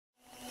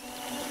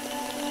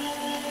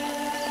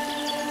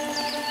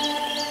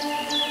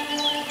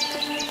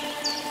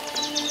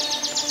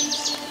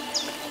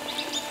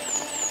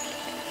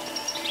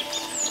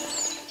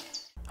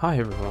Hi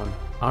everyone,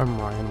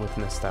 I'm Ryan with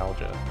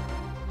Nostalgia.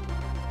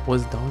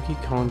 Was Donkey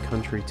Kong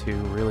Country 2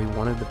 really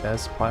one of the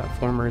best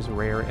platformers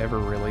Rare ever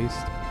released?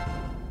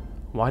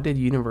 Why did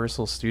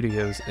Universal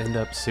Studios end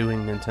up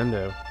suing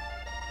Nintendo?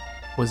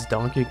 Was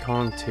Donkey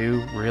Kong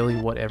 2 really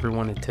what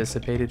everyone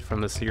anticipated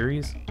from the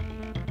series?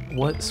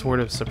 What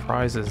sort of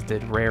surprises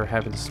did Rare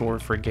have in store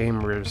for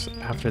gamers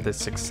after the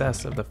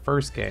success of the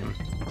first game?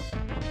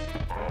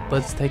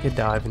 Let's take a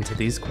dive into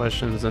these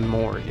questions and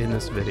more in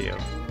this video.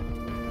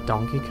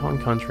 Donkey Kong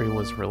Country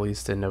was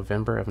released in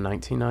November of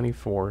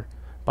 1994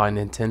 by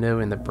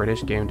Nintendo and the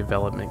British game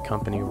development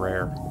company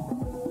Rare,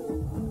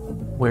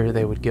 where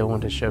they would go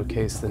on to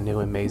showcase the new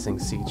amazing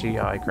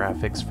CGI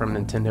graphics from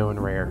Nintendo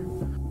and Rare.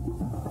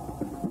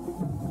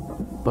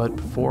 But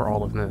before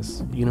all of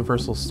this,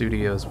 Universal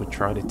Studios would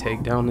try to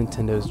take down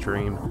Nintendo's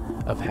dream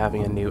of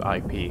having a new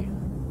IP.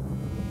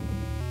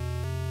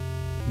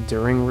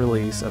 During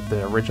release of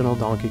the original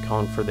Donkey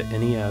Kong for the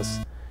NES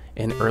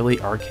and early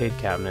arcade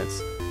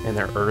cabinets in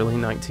their early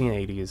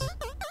 1980s,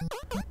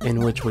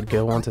 in which would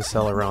go on to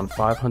sell around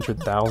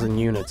 500,000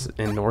 units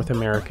in North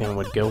America and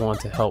would go on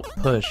to help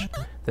push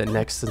the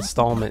next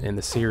installment in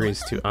the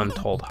series to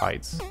untold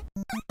heights.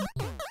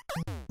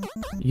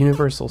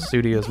 Universal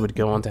Studios would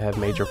go on to have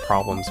major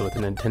problems with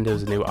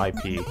Nintendo's new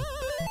IP.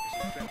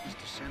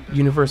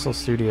 Universal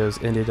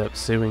Studios ended up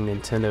suing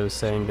Nintendo,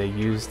 saying they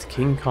used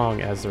King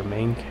Kong as their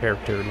main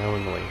character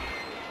knowingly.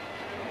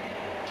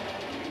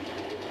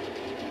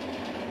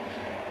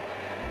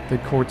 The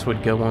courts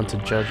would go on to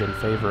judge in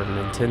favor of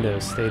Nintendo,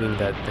 stating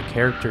that the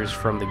characters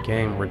from the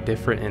game were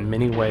different in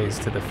many ways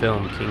to the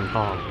film King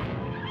Kong.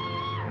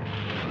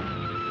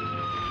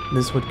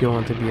 This would go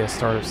on to be a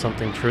start of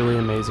something truly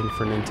amazing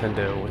for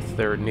Nintendo with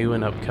their new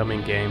and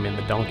upcoming game in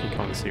the Donkey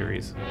Kong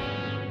series,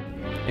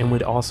 and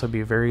would also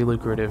be very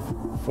lucrative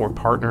for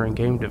partner and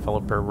game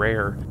developer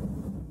Rare.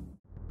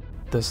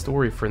 The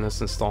story for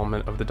this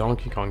installment of the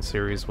Donkey Kong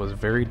series was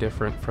very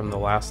different from the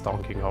last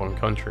Donkey Kong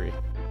Country.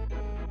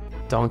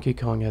 Donkey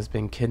Kong has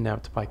been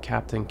kidnapped by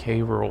Captain K.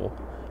 Rool,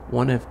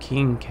 one of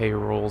King K.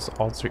 Rool's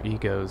alter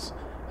egos,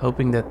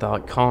 hoping that the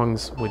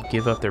Kongs would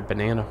give up their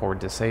banana horde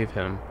to save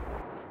him.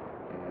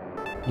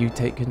 You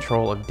take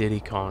control of Diddy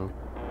Kong,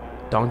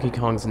 Donkey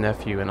Kong's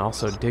nephew and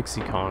also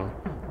Dixie Kong,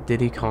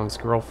 Diddy Kong's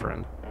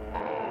girlfriend.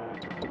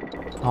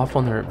 Off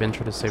on their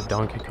adventure to save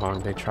Donkey Kong,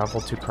 they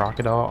travel to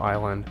Crocodile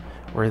Island,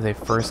 where they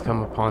first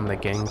come upon the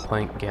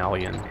Gangplank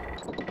Galleon.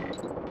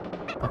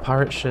 A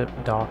pirate ship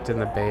docked in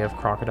the bay of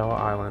Crocodile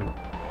Island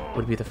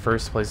would be the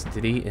first place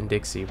Diddy and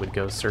Dixie would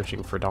go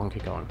searching for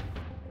Donkey Kong.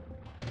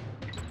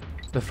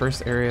 The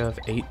first area of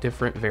 8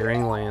 different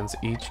varying lands,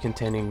 each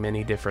containing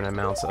many different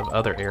amounts of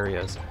other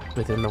areas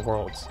within the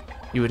worlds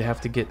you would have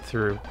to get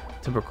through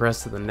to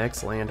progress to the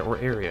next land or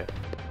area,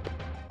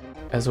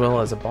 as well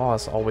as a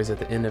boss always at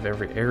the end of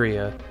every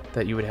area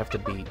that you would have to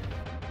beat.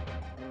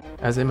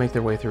 As they make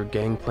their way through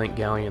Gangplank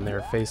Galleon, they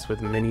are faced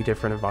with many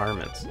different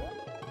environments.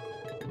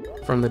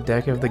 From the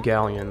deck of the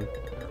galleon,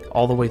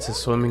 all the way to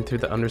swimming through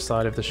the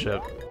underside of the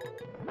ship,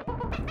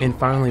 and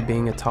finally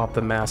being atop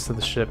the mast of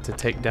the ship to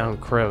take down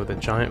Crow, the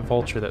giant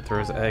vulture that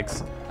throws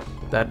eggs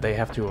that they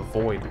have to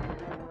avoid.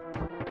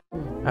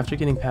 After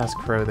getting past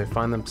Crow, they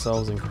find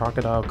themselves in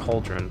Crocodile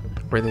Cauldron,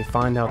 where they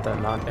find out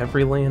that not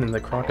every land in the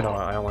Crocodile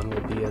Island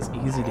would be as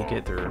easy to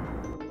get through.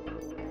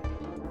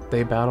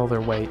 They battle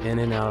their way in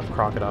and out of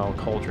Crocodile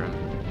Cauldron.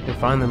 They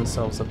find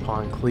themselves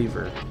upon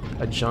Cleaver,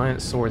 a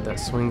giant sword that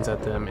swings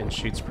at them and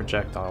shoots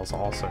projectiles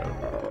also.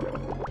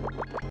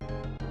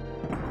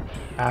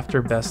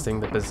 After besting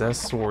the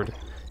possessed sword,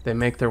 they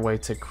make their way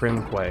to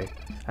Crimquay,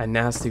 a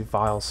nasty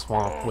vile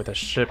swamp with a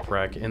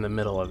shipwreck in the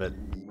middle of it.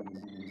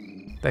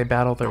 They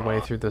battle their way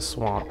through the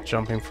swamp,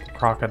 jumping from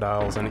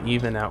crocodiles, and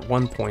even at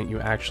one point you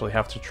actually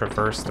have to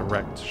traverse the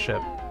wrecked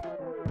ship.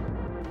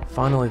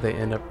 Finally they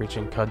end up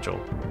reaching Cudgel,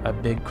 a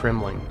big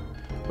Kremling,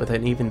 with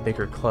an even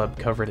bigger club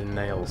covered in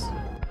nails.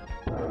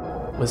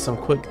 With some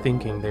quick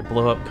thinking, they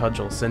blow up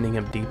Cudgel, sending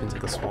him deep into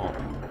the swamp.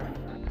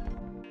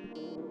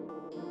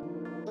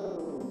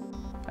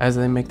 As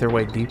they make their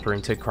way deeper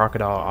into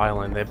Crocodile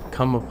Island, they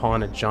come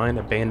upon a giant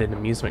abandoned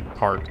amusement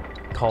park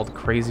called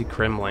Crazy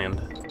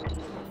Kremland.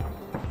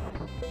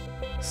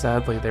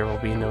 Sadly, there will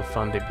be no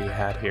fun to be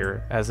had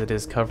here, as it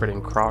is covered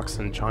in crocs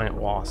and giant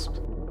wasps.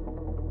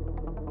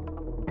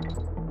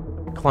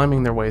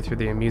 Climbing their way through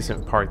the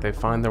amusement park, they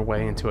find their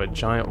way into a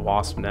giant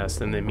wasp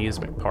nest in the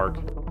amusement park.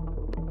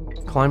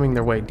 Climbing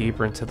their way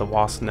deeper into the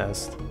wasp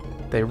nest,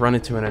 they run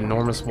into an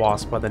enormous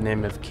wasp by the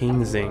name of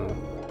King Zing.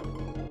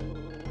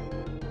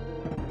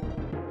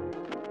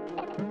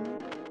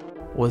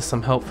 With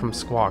some help from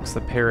Squawks,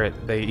 the parrot,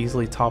 they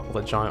easily topple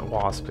the giant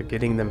wasp,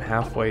 getting them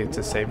halfway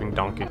to saving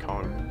Donkey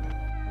Kong.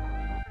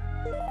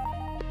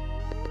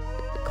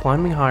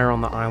 Climbing higher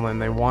on the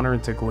island, they wander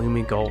into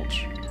Gloomy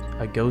Gulch,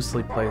 a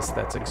ghostly place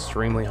that's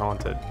extremely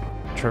haunted.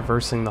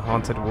 Traversing the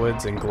haunted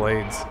woods and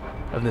glades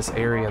of this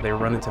area, they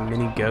run into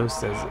many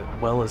ghosts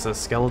as well as a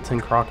skeleton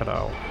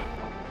crocodile.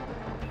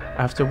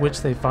 After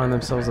which they find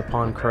themselves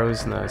upon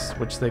Crow's Nest,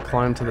 which they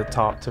climb to the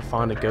top to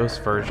find a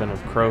ghost version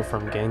of Crow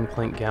from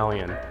Gangplank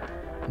Galleon,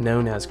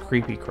 known as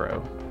Creepy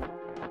Crow.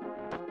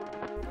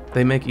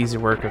 They make easy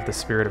work of the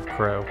spirit of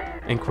Crow,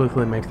 and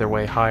quickly make their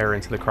way higher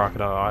into the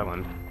Crocodile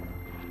Island.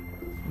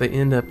 They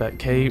end up at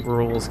K.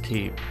 Rool's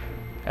Keep.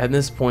 At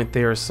this point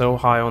they are so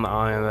high on the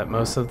island that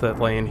most of the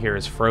land here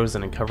is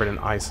frozen and covered in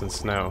ice and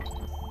snow.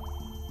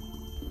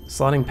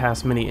 Sliding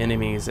past many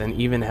enemies and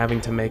even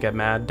having to make a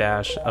mad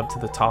dash up to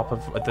the top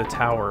of the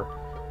tower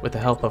with the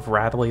help of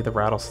Rattly the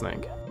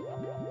Rattlesnake.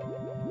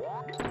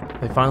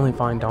 They finally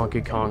find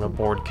Donkey Kong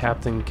aboard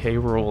Captain K.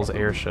 Rool's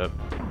airship,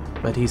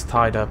 but he's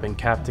tied up and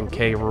Captain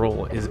K.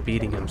 Rool is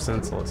beating him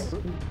senseless.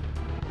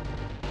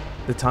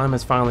 The time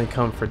has finally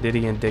come for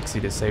Diddy and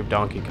Dixie to save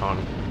Donkey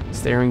Kong,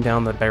 staring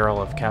down the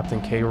barrel of Captain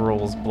K.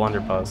 Rool's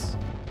blunderbuss.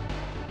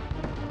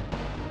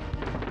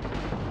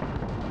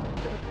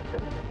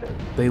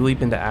 They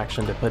leap into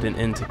action to put an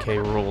end to K.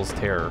 Rool's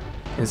terror,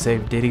 and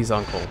save Diddy's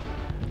uncle.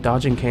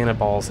 Dodging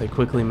cannonballs, they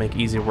quickly make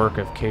easy work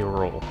of K.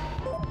 Rool.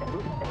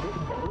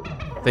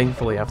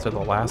 Thankfully, after the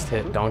last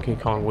hit, Donkey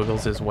Kong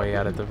wiggles his way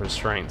out of the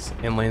restraints,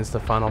 and lands the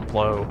final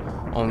blow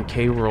on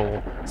K.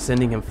 Rool,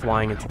 sending him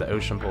flying into the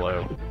ocean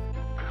below.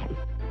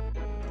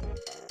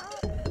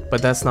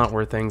 But that's not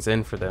where things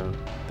end for them.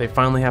 They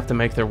finally have to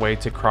make their way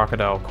to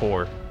Crocodile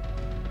Core.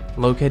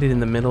 Located in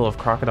the middle of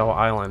Crocodile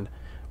Island,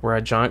 where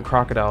a giant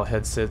crocodile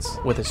head sits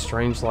with a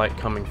strange light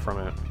coming from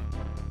it.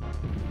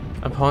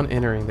 Upon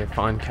entering, they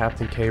find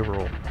Captain K.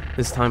 Rool,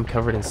 this time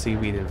covered in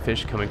seaweed and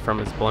fish coming from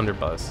his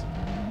blunderbuss.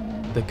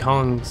 The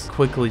Kongs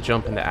quickly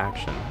jump into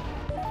action,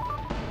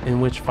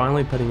 in which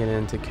finally putting an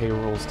end to K.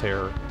 Rool's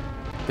terror.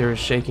 There is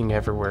shaking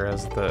everywhere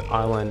as the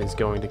island is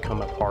going to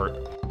come apart.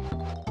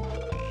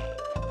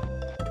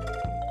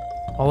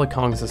 All the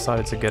Kongs decide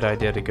it's a good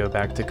idea to go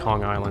back to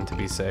Kong Island to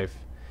be safe,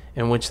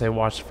 in which they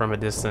watch from a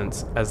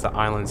distance as the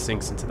island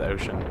sinks into the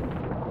ocean.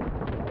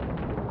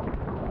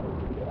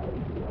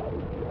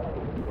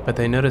 But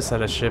they notice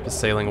that a ship is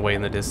sailing away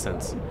in the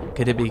distance.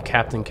 Could it be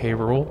Captain K.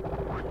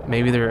 Rool?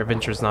 Maybe their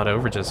adventure's not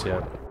over just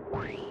yet.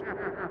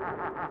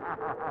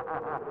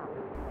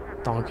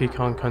 Donkey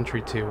Kong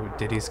Country 2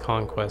 Diddy's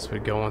Conquest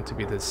would go on to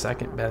be the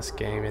second best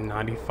game in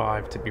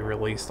 '95 to be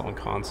released on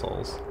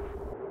consoles,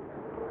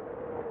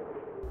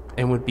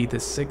 and would be the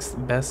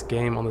 6th best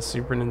game on the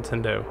Super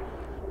Nintendo,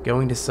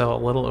 going to sell a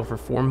little over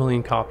 4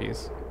 million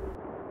copies.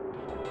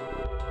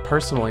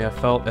 Personally, I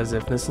felt as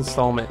if this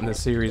installment in the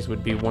series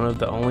would be one of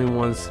the only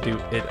ones to do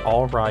it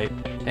all right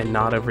and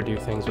not overdo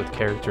things with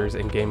characters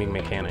and gaming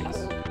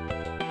mechanics.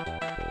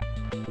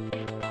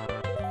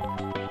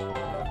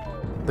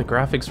 The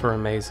graphics were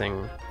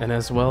amazing, and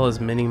as well as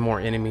many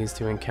more enemies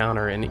to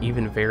encounter and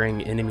even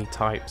varying enemy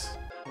types.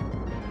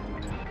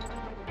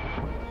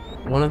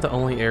 One of the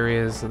only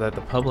areas that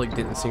the public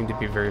didn't seem to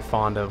be very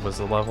fond of was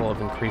the level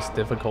of increased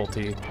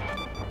difficulty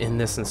in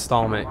this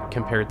installment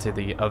compared to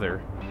the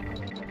other.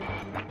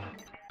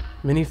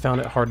 Many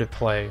found it hard to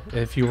play.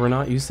 If you were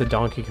not used to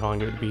Donkey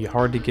Kong, it would be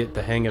hard to get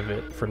the hang of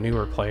it for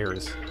newer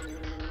players.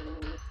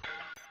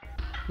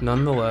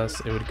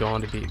 Nonetheless, it would go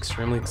on to be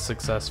extremely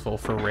successful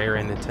for Rare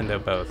and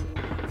Nintendo both,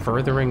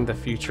 furthering the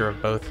future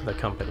of both the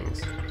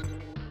companies.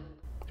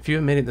 If you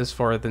have made it this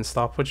far, then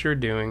stop what you're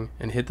doing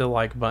and hit the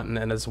like button,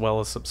 and as well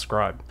as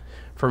subscribe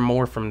for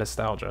more from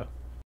Nostalgia.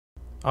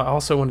 I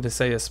also wanted to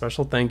say a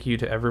special thank you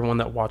to everyone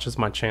that watches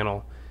my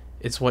channel.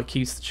 It's what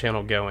keeps the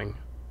channel going.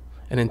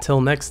 And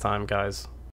until next time, guys.